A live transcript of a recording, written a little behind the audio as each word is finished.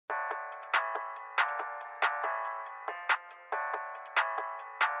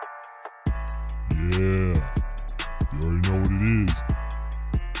Yeah, you already know what it is.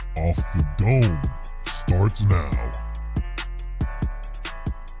 Off the Dome starts now.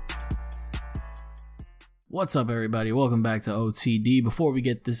 What's up, everybody? Welcome back to OTD. Before we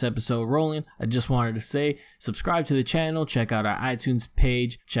get this episode rolling, I just wanted to say subscribe to the channel, check out our iTunes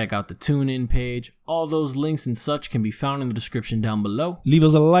page, check out the TuneIn page. All those links and such can be found in the description down below. Leave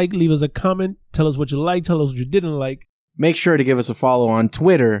us a like, leave us a comment, tell us what you like, tell us what you didn't like. Make sure to give us a follow on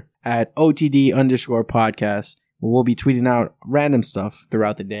Twitter at OTD_podcast, where we'll be tweeting out random stuff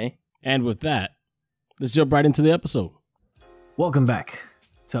throughout the day. And with that, let's jump right into the episode. Welcome back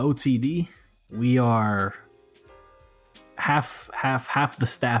to OTD. We are half the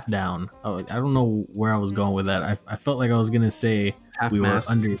staff down. Oh, I don't know where I was going with that. I felt like I was gonna say Half we mast.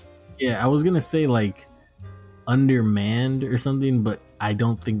 were under. Yeah, I was gonna say like undermanned or something, but I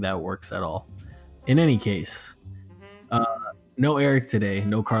don't think that works at all. In any case, no Eric today,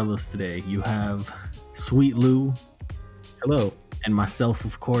 no Carlos today. You have Sweet Lou. Hello. And myself,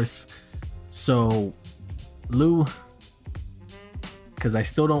 of course. So, Lou, because I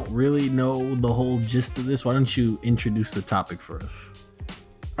still don't really know the whole gist of this, why don't you introduce the topic for us?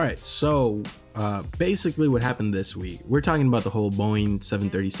 All right, so basically what happened this week, we're talking about the whole Boeing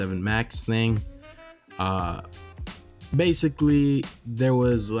 737 MAX thing. Basically, there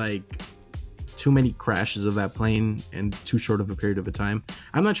was like too many crashes of that plane in too short of a period of a time.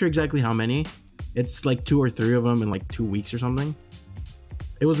 I'm not sure exactly how many. It's like 2 or 3 of them in like 2 weeks or something.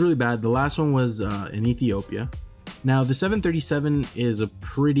 It was really bad. The last one was in Ethiopia. Now, the 737 is a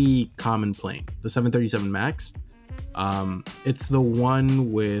pretty common plane, the 737 MAX. It's the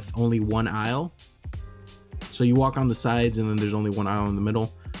one with only one aisle. So you walk on the sides and then there's only one aisle in the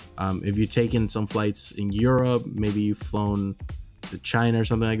middle. If you've taken some flights in Europe, maybe you've flown to China or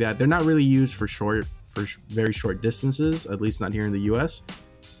something like that, they're not really used for very short distances, at least not here in the US.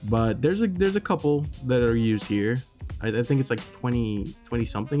 But there's a couple that are used here. I think it's like 20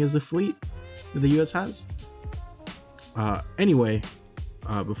 something is the fleet that the US has. Anyway,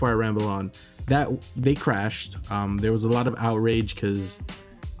 before I ramble on, that they crashed. There was a lot of outrage because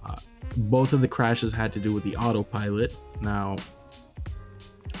both of the crashes had to do with the autopilot. Now,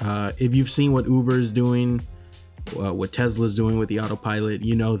 if you've seen what Uber is doing, what Tesla's doing with the autopilot,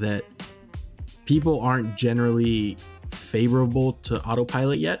 you know that people aren't generally favorable to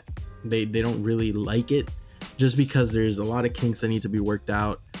autopilot yet. They don't really like it, just because there's a lot of kinks that need to be worked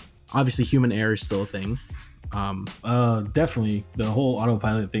out. Obviously, human error is still a thing. Definitely the whole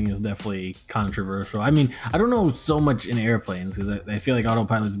autopilot thing is definitely controversial. I mean, I don't know so much in airplanes because I feel like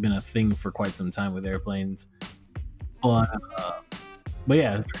autopilot's been a thing for quite some time with airplanes. But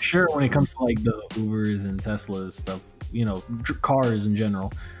yeah, for sure when it comes to like the Ubers and Teslas stuff, you know, cars in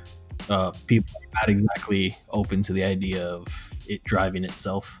general, people are not exactly open to the idea of it driving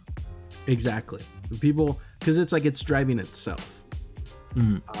itself. Exactly. People, because it's like it's driving itself.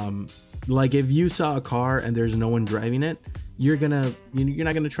 Mm. Like if you saw a car and there's no one driving it, you're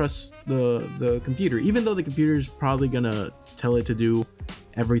not gonna trust the computer, even though the computer is probably gonna tell it to do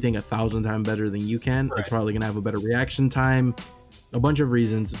everything 1,000 times better than you can. Right. It's probably gonna have a better reaction time, a bunch of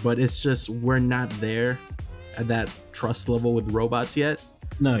reasons, but it's just we're not there at that trust level with robots yet.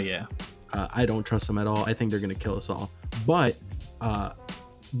 No, yeah. I don't trust them at all. I think they're gonna kill us all. But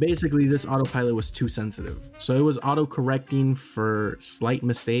basically this autopilot was too sensitive, so it was auto-correcting for slight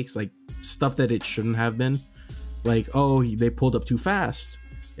mistakes, like stuff that it shouldn't have been, like, oh, they pulled up too fast.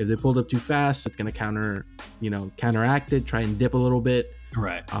 If they pulled up too fast, it's gonna counteract it, try and dip a little bit,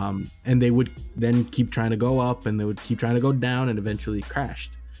 right? And they would then keep trying to go up and they would keep trying to go down and eventually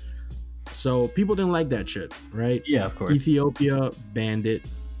crashed. So people didn't like that shit, right? Yeah, of course. Ethiopia banned it.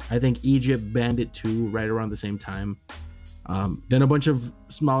 I think Egypt banned it too, right around the same time. Then a bunch of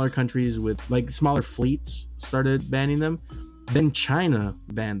smaller countries with like smaller fleets started banning them. Then China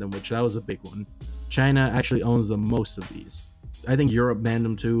banned them, which that was a big one. China actually owns the most of these. I think Europe banned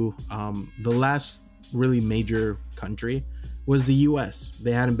them too. The last really major country was the US.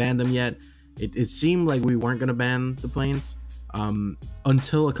 They hadn't banned them yet. It seemed like we weren't going to ban the planes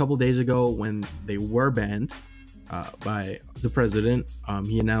until a couple days ago when they were banned by the president.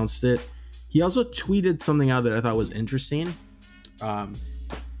 He announced it. He also tweeted something out that I thought was interesting. I'm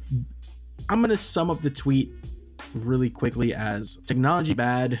going to sum up the tweet really quickly as technology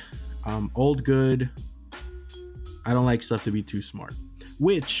bad, old good. I don't like stuff to be too smart,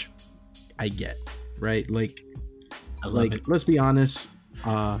 which I get, right? Like let's be honest.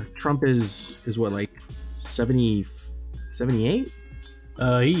 Trump is what, like 70, 78?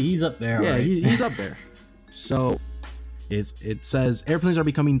 He's up there. Yeah, right? he's up there. So it says airplanes are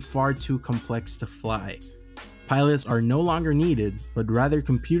becoming far too complex to fly. Pilots are no longer needed, but rather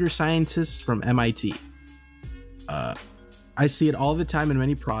computer scientists from MIT. I see it all the time in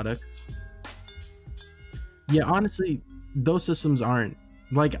many products. Yeah, honestly, those systems aren't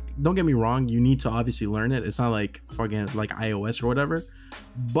like, don't get me wrong, you need to obviously learn it. It's not like fucking like iOS or whatever.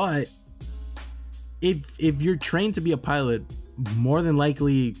 But if you're trained to be a pilot, more than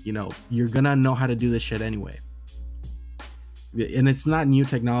likely, you know, you're gonna know how to do this shit anyway. And it's not new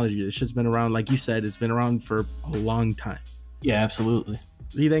technology. This shit's been around, like you said, it's been around for a long time. Yeah, absolutely.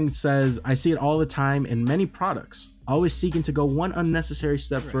 He then says, I see it all the time in many products, always seeking to go one unnecessary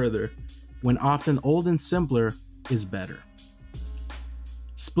step further, when often old and simpler is better.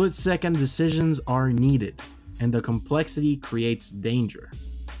 Split-second decisions are needed, and the complexity creates danger.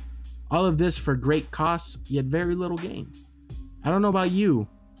 All of this for great costs, yet very little gain. I don't know about you,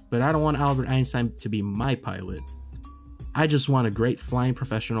 but I don't want Albert Einstein to be my pilot. I just want a great flying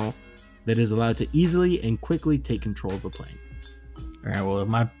professional that is allowed to easily and quickly take control of a plane. All right, well, if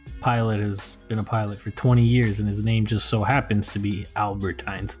my pilot has been a pilot for 20 years and his name just so happens to be Albert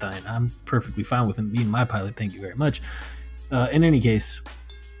Einstein, I'm perfectly fine with him being my pilot. Thank you very much. In any case,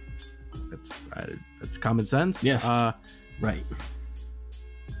 that's common sense. Yes. Right.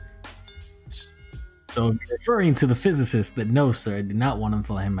 So referring to the physicist that no, sir, I did not want him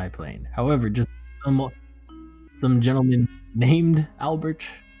flying my plane. However, just some gentleman named Albert.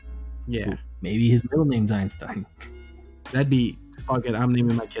 Yeah. Maybe his middle name's Einstein. That'd be, fuck it, I'm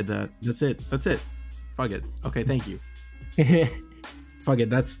naming my kid that. That's it. Fuck it. Okay, thank you. Fuck it,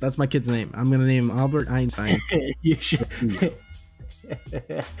 that's my kid's name. I'm gonna name Albert Einstein. You should.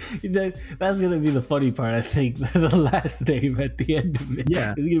 That's gonna be the funny part. I think the last name at the end of it.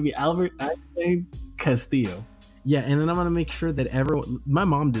 Yeah, it's gonna be Albert Einstein Castillo. Yeah, and then I'm gonna make sure that everyone. My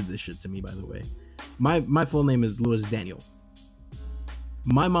mom did this shit to me, by the way. My full name is Louis Daniel.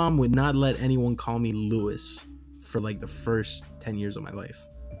 My mom would not let anyone call me Louis for like the first 10 years of my life.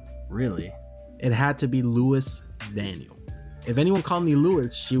 Really? It had to be Louis Daniel. If anyone called me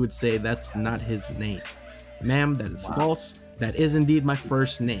Louis, she would say that's not his name. Ma'am, that is false. That is indeed my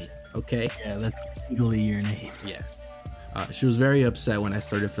first name. Okay? Yeah, that's legally your name. Yeah. She was very upset when I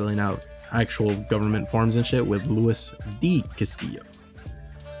started filling out actual government forms and shit with Louis D. Castillo.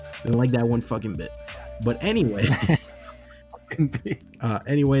 Didn't like that one fucking bit. But anyway,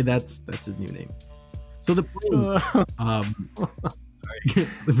 that's his new name. So the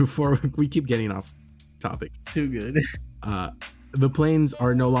before we keep getting off topic, it's too good. The planes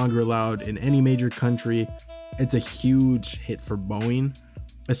are no longer allowed in any major country. It's a huge hit for Boeing,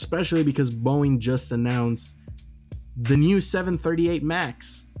 especially because Boeing just announced the new 738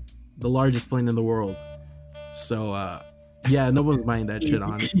 MAX, the largest plane in the world. So yeah, no one's buying that shit,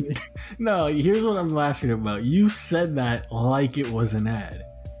 honestly. No, here's what I'm laughing about. You said that like it was an ad.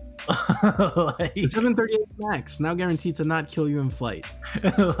 Like, the 738 MAX, now guaranteed to not kill you in flight.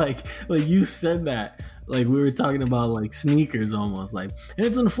 like you said that like we were talking about like sneakers almost. Like, and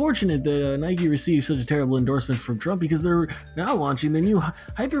it's unfortunate that Nike received such a terrible endorsement from Trump because they're now launching their new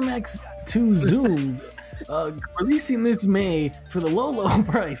Hypermax 2 Zooms. Releasing this May for the low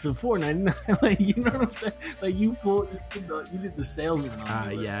price of $4.99. Like, you know what I'm saying? Like, you did the salesman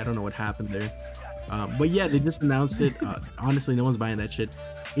on yeah, I don't know what happened there. But yeah, they just announced it. Honestly, no one's buying that shit.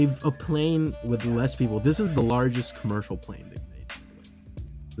 If a plane with less people, this is the largest commercial plane they've made,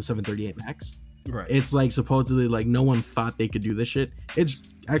 the 738 MAX. Right. It's like supposedly like no one thought they could do this shit.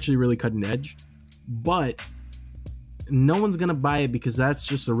 It's actually really cutting edge, but no one's gonna buy it because that's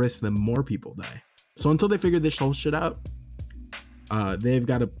just a risk that more people die. So until they figure this whole shit out, they've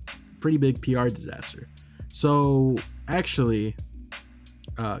got a pretty big PR disaster. So actually,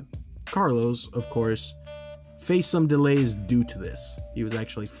 Carlos, of course, faced some delays due to this. He was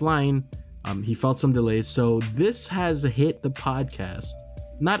actually flying. He felt some delays. So this has hit the podcast,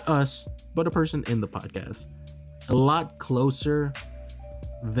 not us, but a person in the podcast, a lot closer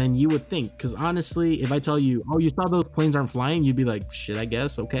than you would think. Because honestly, if I tell you, oh, you saw those planes aren't flying, you'd be like, shit, I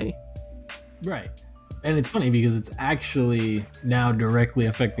guess, okay. Right. And it's funny because it's actually now directly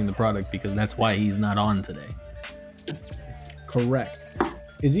affecting the product because that's why he's not on today. Correct.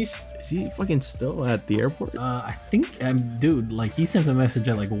 Is he fucking still at the airport? I think, dude, like he sent a message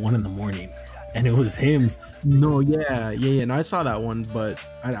at like 1 a.m. and it was him. No, yeah. No, I saw that one, but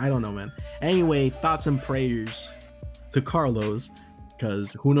I don't know, man. Anyway, thoughts and prayers to Carlos,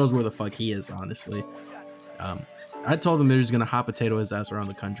 because who knows where the fuck he is, honestly. I told him they're just gonna hot potato his ass around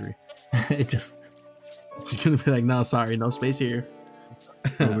the country. He's gonna be like, no, sorry, no space here.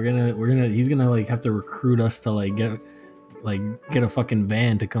 He's gonna like have to recruit us to like get a fucking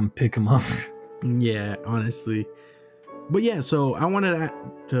van to come pick him up. Yeah, honestly. But yeah, so I wanted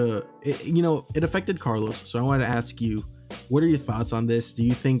it affected Carlos. So I wanted to ask you, what are your thoughts on this? Do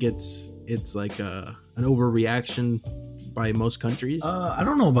you think it's like an overreaction by most countries? I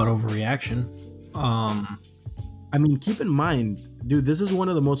don't know about overreaction. I mean, keep in mind, dude, this is one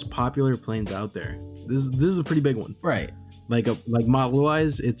of the most popular planes out there. This is a pretty big one. Right. Like model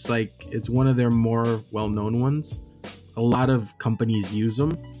wise, it's one of their more well-known ones. A lot of companies use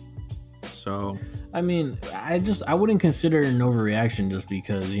them. So I mean, I wouldn't consider it an overreaction just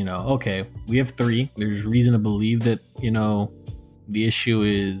because, okay, we have 3. There's reason to believe that, the issue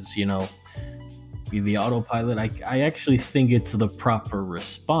is, the autopilot. I actually think it's the proper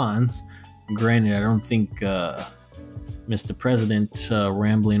response. Granted, I don't think Mr. President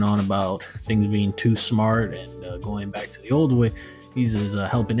rambling on about things being too smart and going back to the old way, he's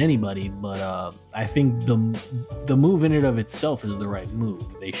helping anybody. But I think the move in and of itself is the right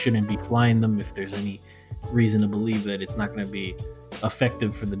move. They shouldn't be flying them if there's any reason to believe that it's not going to be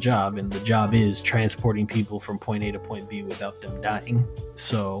effective for the job, and the job is transporting people from point A to point B without them dying.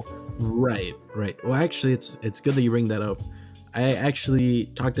 So right. Well, actually, it's good that you bring that up. I actually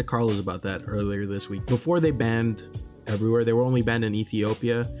talked to Carlos about that earlier this week. Before they banned everywhere, they were only banned in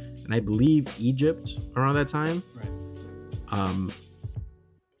Ethiopia and I believe Egypt around that time. Right.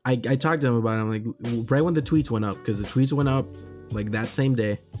 I talked to him about it. I'm like, right when the tweets went up, because the tweets went up like that same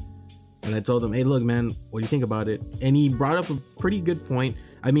day, and I told him, hey, look, man, what do you think about it? And he brought up a pretty good point.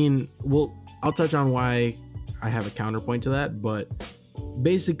 I mean, I'll touch on why I have a counterpoint to that, but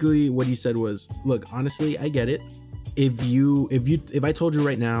basically what he said was, look, honestly, I get it. If I told you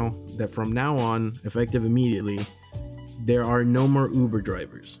right now that from now on, effective immediately, there are no more Uber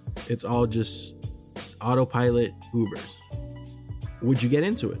drivers, it's all just autopilot Ubers, would you get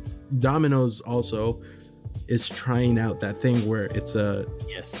into it? Domino's also is trying out that thing where it's a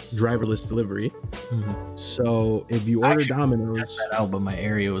driverless delivery. Mm-hmm. So if you order Domino's, test that out, but my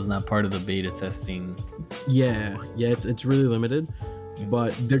area was not part of the beta testing. Yeah, it's really limited.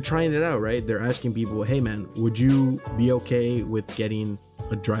 But they're trying it out, right? They're asking people, hey man, would you be okay with getting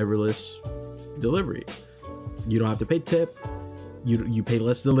a driverless delivery? You don't have to pay tip. You pay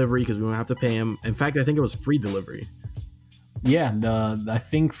less delivery because we don't have to pay them. In fact, I think it was free delivery. Yeah, I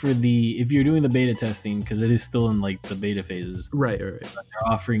think if you're doing the beta testing, because it is still in like the beta phases, right. They're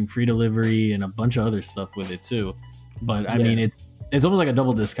offering free delivery and a bunch of other stuff with it too. But I mean, it's almost like a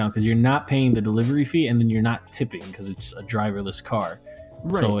double discount because you're not paying the delivery fee and then you're not tipping because it's a driverless car.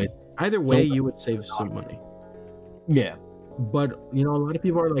 Right. So either way, you would save some money. Yeah. But a lot of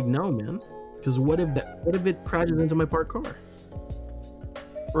people are like, no, man, because what if it crashes into my parked car?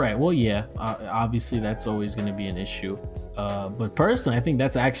 Right. Well, yeah. Obviously, that's always going to be an issue. But personally, I think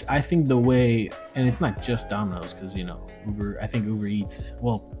I think the way, and it's not just Domino's, because Uber. I think Uber Eats.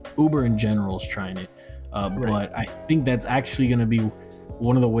 Well, Uber in general is trying it. But I think that's actually going to be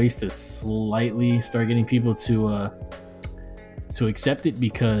one of the ways to slightly start getting people to accept it,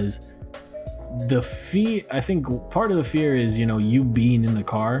 because the fear. I think part of the fear is you being in the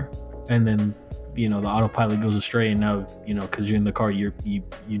car and then the autopilot goes astray, and now because you're in the car, you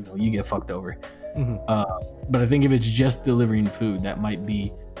get fucked over. Mm-hmm. But I think if it's just delivering food, that might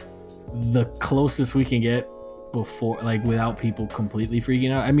be the closest we can get before, like, without people completely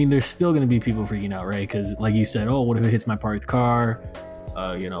freaking out. I mean, there's still going to be people freaking out, right? Because like you said, oh, what if it hits my parked car?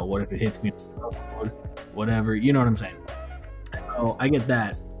 What if it hits me? Whatever, you know what I'm saying? So I get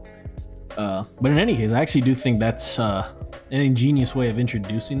that. But in any case, I actually do think that's an ingenious way of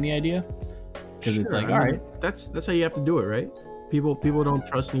introducing the idea. Because it's like, all right, that's how you have to do it, right? People don't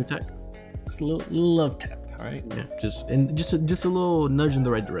trust new tech. It's a little love tap, all right? Yeah, just a little nudge in the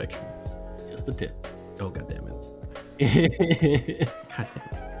right direction. Just a tip. Oh, god damn it. God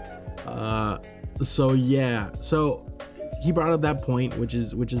damn it. So he brought up that point, which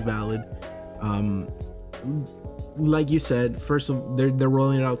is valid. Like you said, first they're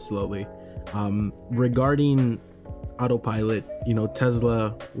rolling it out slowly. Regarding autopilot,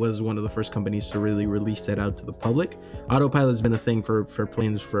 Tesla was one of the first companies to really release that out to the public. Autopilot's been a thing for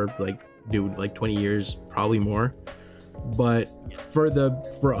planes for like 20 years, probably more. But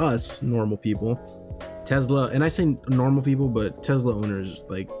for us normal people, Tesla, and I say normal people, but Tesla owners,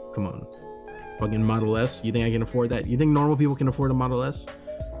 like, come on, fucking Model S. You think I can afford that? You think normal people can afford a Model S?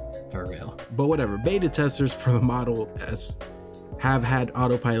 For real. But whatever. Beta testers for the Model S have had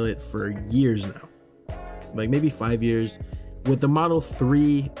autopilot for years now, like maybe 5 years. With the Model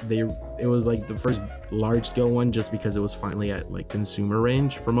 3, it was like the first large scale one, just because it was finally at like consumer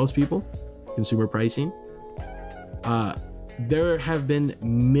range for most people, consumer pricing. There have been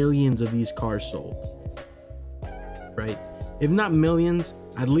millions of these cars sold, right? If not millions,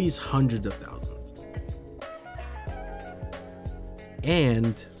 at least hundreds of thousands.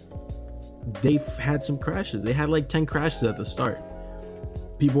 and they've had some crashes. They had like 10 crashes at the start.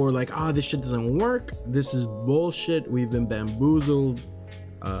 People were like, oh, this shit doesn't work. This is bullshit. We've been bamboozled,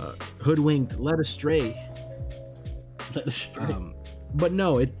 hoodwinked, led astray. But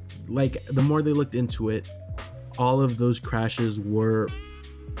no, it like the more they looked into it, all of those crashes were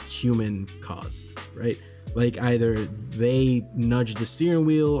human caused, right? Like either they nudged the steering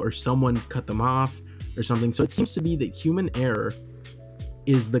wheel or someone cut them off or something. So it seems to be that human error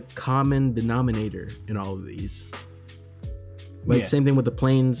is the common denominator in all of these. Like same thing with the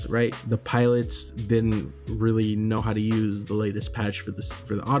planes, right? The pilots didn't really know how to use the latest patch for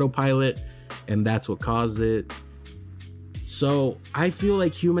the autopilot, and that's what caused it. So I feel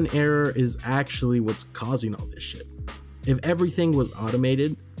like human error is actually what's causing all this shit. If everything was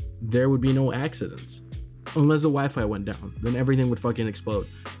automated, there would be no accidents. Unless the Wi-Fi went down, then everything would fucking explode.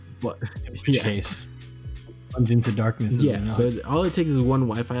 But in which case, plunge into darkness. As we know. So all it takes is one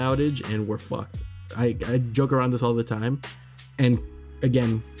Wi-Fi outage, and we're fucked. I joke around this all the time, and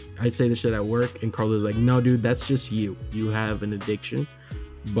again, I say this shit at work, and Carlos is like, "No, dude, that's just you. You have an addiction,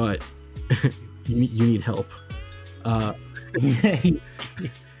 but you need help. You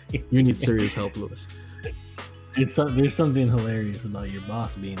need serious help, Lewis." There's something hilarious about your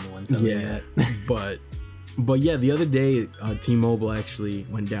boss being the one telling you that. But yeah, the other day, T-Mobile actually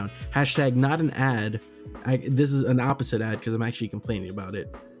went down. Hashtag not an ad. This is an opposite ad because I'm actually complaining about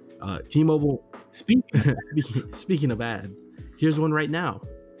it. T-Mobile. Speaking of ads, here's one right now.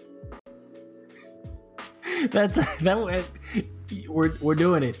 We're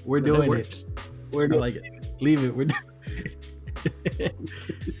doing it. We're doing it. I like it. Leave it. We're doing it.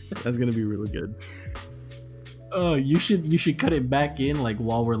 That's gonna be really good. Oh, you should cut it back in like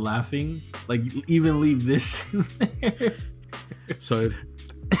while we're laughing. Like even leave this in there. So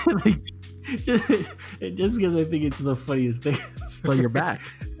like, just because I think it's the funniest thing. So you're back.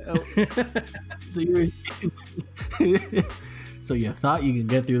 So you thought you could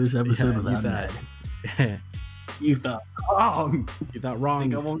get through this episode without that. You thought wrong. You thought wrong.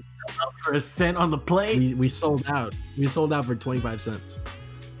 Think I won't sell out for a cent on the plate. We sold out. We sold out for 25 cents.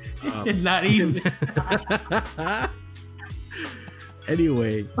 Not even.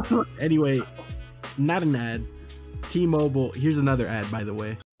 Anyway, not an ad. T-Mobile. Here's another ad, by the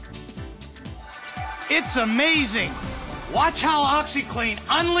way. It's amazing. Watch how OxyClean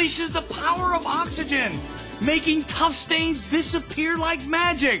unleashes the power of oxygen, making tough stains disappear like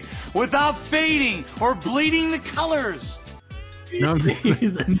magic without fading or bleeding the colors. No,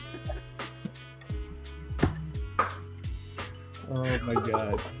 oh my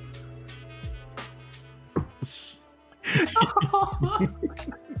god.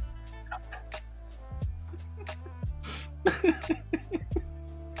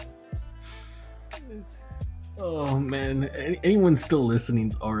 Oh man, anyone still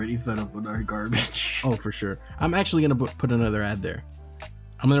listening's already fed up with our garbage. Oh, for sure. I'm actually gonna put another ad there.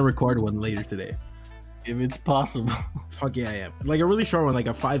 I'm gonna record one later today. If it's possible. Fuck yeah, I am. Like a really short one, like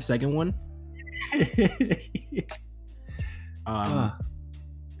a 5-second one. All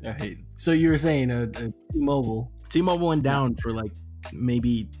right. So you were saying T-Mobile went down for like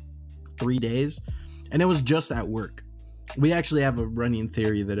maybe 3 days, and it was just at work. We actually have a running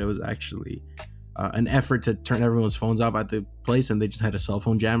theory that it was actually an effort to turn everyone's phones off at the place, and they just had a cell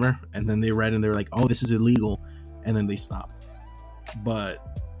phone jammer, and then they read and they were like, oh, this is illegal, and then they stopped.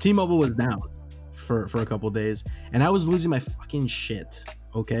 But T-Mobile was down for a couple days, and I was losing my fucking shit.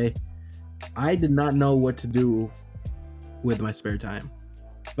 Okay, I did not know what to do with my spare time.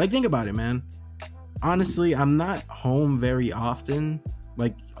 Like, think about it, man. Honestly, I'm not home very often,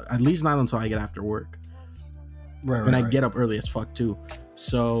 like at least not until I get after work. Right. And I get up early as fuck too.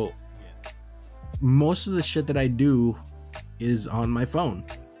 So most of the shit that I do is on my phone,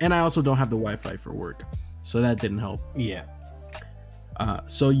 and I also don't have the Wi-Fi for work, so that didn't help. Yeah.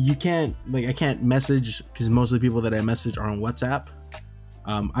 So you can't, like, I can't message because most of the people that I message are on WhatsApp.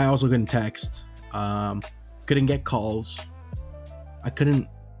 I also couldn't text. Couldn't get calls. I couldn't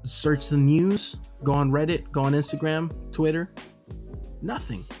search the news, go on Reddit, go on Instagram, Twitter.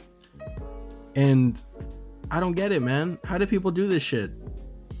 Nothing. And I don't get it, man. How do people do this shit?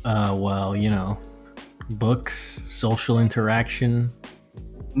 Well, you know, books, social interaction.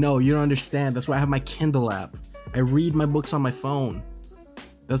 No, you don't understand. That's why I have my Kindle app. I read my books on my phone.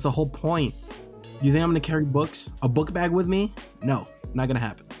 That's the whole point. You think I'm gonna carry a book bag with me? No, not gonna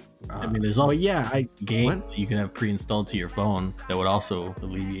happen. I mean, there's also game that you can have pre-installed to your phone that would also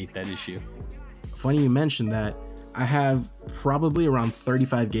alleviate that issue. Funny you mentioned that. I have probably around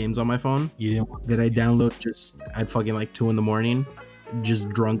 35 games on my phone that I download just at fucking like 2 a.m. just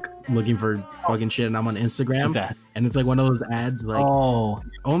drunk looking for fucking shit, and I'm on Instagram, That- and it's like one of those ads like oh,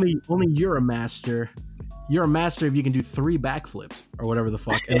 only you're a master. You're a master if you can do 3 backflips or whatever the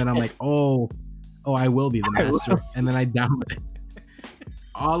fuck. And then I'm like, oh, I will be the master. And then I download it.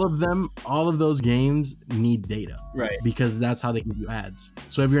 All of those games need data, right. because that's how they give you ads.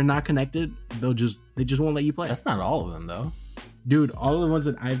 So if you're not connected, they just won't let you play. That's not all of them though. Dude, all of the ones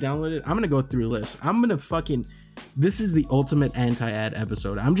that I've downloaded, I'm gonna go through a list. This is the ultimate anti-ad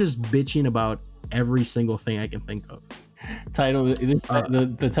episode. I'm just bitching about every single thing I can think of. The title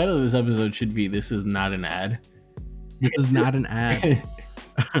of this episode should be "This is not an ad." This is not an ad.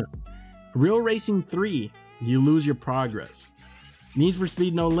 Real Racing 3, you lose your progress. Need for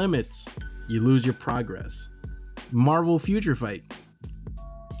Speed No Limits, you lose your progress. Marvel Future Fight,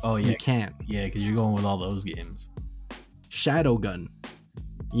 Oh yeah, you can't. yeah, because you're going with all those games. Shadowgun,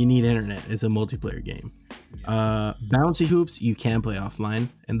 you need internet. It's a multiplayer game. Bouncy Hoops, you can play offline,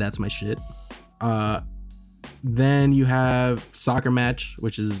 and that's my shit. Then you have Soccer Match,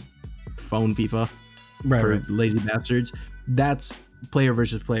 which is phone FIFA for Right. lazy bastards. That's player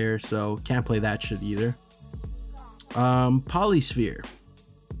versus player, so can't play that shit either. Polysphere,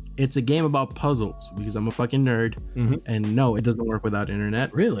 it's a game about puzzles because I'm a fucking nerd, Mhm. and no, it doesn't work without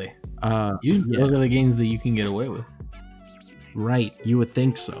internet. Really? Yeah. Those are the games that you can get away with. Right, you would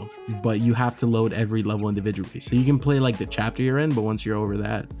think so, but you have to load every level individually. So you can play like the chapter you're in, but once you're over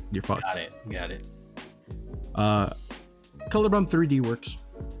that, you're fucked. Got it. Colorbomb 3D works.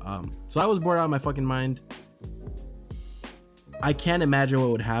 So I was bored out of my fucking mind. I can't imagine what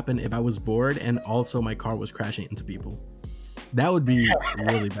would happen if I was bored and also my car was crashing into people. That would be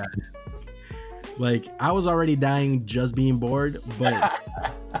really bad. Like, I was already dying just being bored, but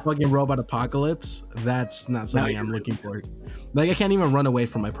fucking robot apocalypse, that's not something I'm looking for. Like, I can't even run away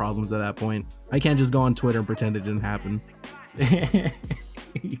from my problems at that point. I can't just go on Twitter and pretend it didn't happen.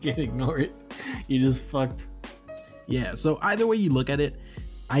 You can't ignore it. You just fucked. Yeah, so either way you look at it,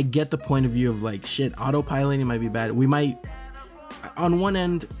 I get the point of view of like, shit, autopiloting might be bad. We might, on one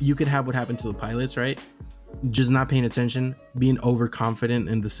end, you could have what happened to the pilots, right? Just not paying attention, being overconfident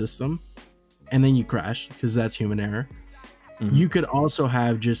in the system, and then you crash because that's human error. Mhm. You could also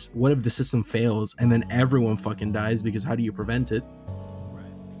have just, what if the system fails and then everyone fucking dies, because how do you prevent it?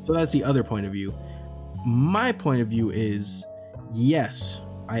 So that's the other point of view. My point of view is, yes,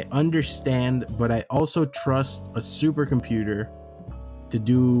 I understand, but I also trust a supercomputer to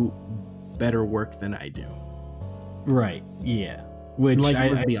do better work than I do. Right. Yeah. Which Like, I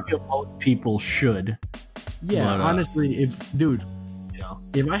let's be feel honest. most people should. Yeah, But, honestly, if You know.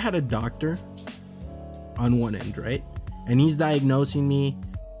 if I had a doctor on one end, right, and he's diagnosing me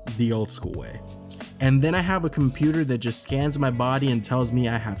the old school way, and then I have a computer that just scans my body and tells me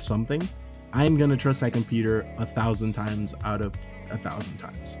I have something, I'm gonna trust that computer 1,000 times out of 1,000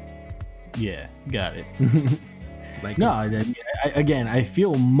 times. Yeah. Got it. Like, No, again, I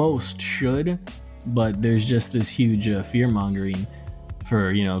feel most should, but there's just this huge fear mongering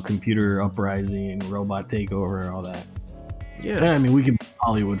for, computer uprising, robot takeover, and all that. yeah, And I mean, we could be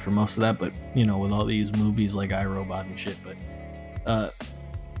Hollywood for most of that, but with all these movies like iRobot and shit. But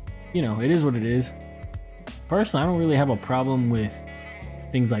it is what it is. Personally, I don't really have a problem with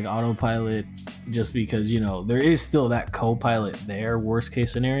things like autopilot, just because there is still that co-pilot there. Worst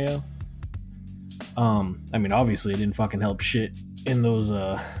case scenario. I mean, obviously, it didn't fucking help shit in those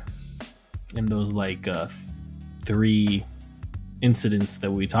like 3 incidents that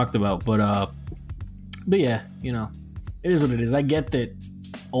we talked about, but yeah, it is what it is. I get that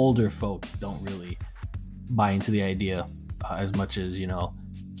older folk don't really buy into the idea as much as younger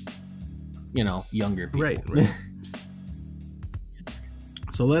people. right.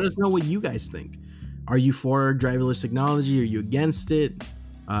 So let us know what you guys think. Are you for driverless technology? Are you against it?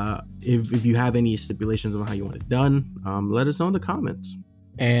 If you have any stipulations on how you want it done, let us know in the comments.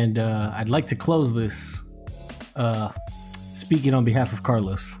 And I'd like to close this speaking on behalf of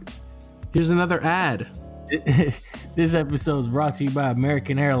Carlos. Here's another ad. This episode is brought to you by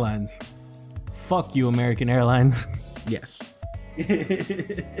American Airlines. Fuck you, American Airlines. Yes.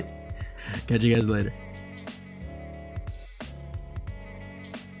 Catch you guys later.